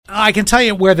I can tell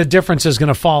you where the difference is going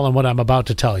to fall in what I'm about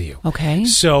to tell you. Okay.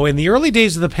 So in the early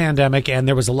days of the pandemic, and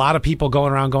there was a lot of people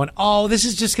going around going, oh, this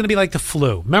is just going to be like the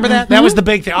flu. Remember that? That was the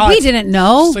big thing. Oh, we didn't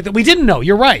know. Like we didn't know.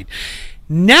 You're right.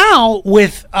 Now,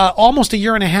 with almost a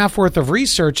year and a half worth of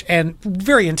research and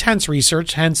very intense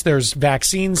research, hence there's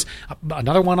vaccines,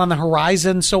 another one on the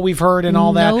horizon, so we've heard, and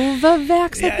all that.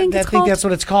 Novavax, I think it's called. I think that's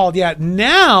what it's called, yeah.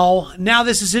 Now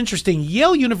this is interesting.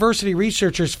 Yale University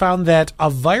researchers found that a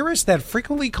virus that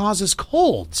frequently causes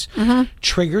colds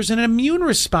triggers an immune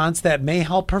response that may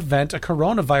help prevent a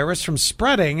coronavirus from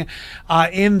spreading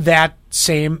in that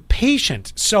same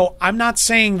patient. So I'm not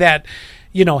saying that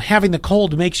having the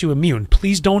cold makes you immune.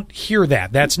 Please don't hear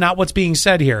that. That's not what's being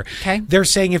said here. Okay. They're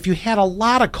saying if you had a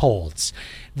lot of colds,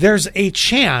 there's a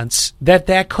chance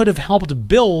that could have helped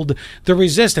build the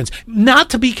resistance. Not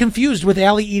to be confused with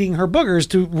Allie eating her boogers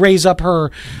to raise up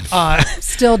her...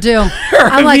 Still do.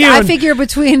 I'm like, I figure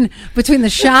between the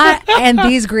shot and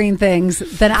these green things,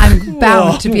 then I'm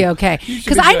bound to be okay.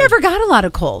 Because I never got a lot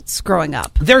of colds growing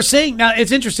up. They're saying, now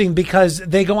it's interesting because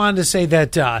they go on to say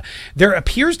that there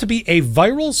appears to be a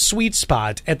viral sweet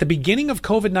spot at the beginning of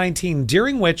COVID-19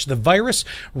 during which the virus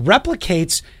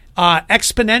replicates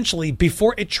exponentially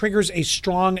before it triggers a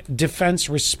strong defense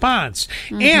response.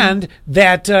 And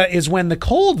that is when the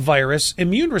cold virus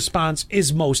immune response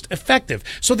is most effective.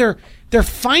 So they're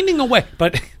finding a way.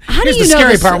 But here's the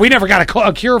scary part. We never got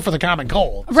a cure for the common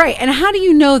cold. Right. And how do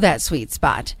you know that sweet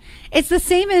spot? It's the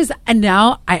same as, and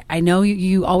now I know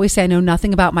you always say I know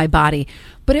nothing about my body,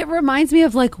 but it reminds me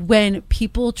of like when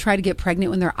people try to get pregnant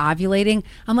when they're ovulating.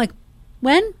 I'm like,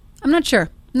 when? I'm not sure.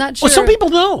 Not sure. Well, some people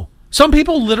know. Some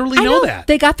people literally know that.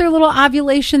 They got their little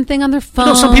ovulation thing on their phone.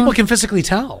 No, some people can physically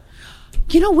tell.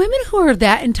 Women who are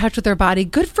that in touch with their body,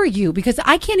 good for you, because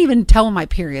I can't even tell when my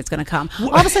period's going to come.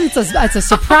 All of a sudden, it's a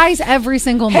surprise every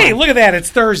single month. Hey, look at that. It's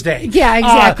Thursday. Yeah,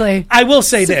 exactly. I will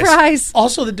say surprise. This.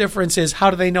 Also, the difference is, how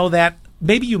do they know that?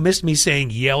 Maybe you missed me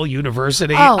saying Yale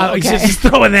University. Oh, okay. Just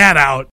throwing that out.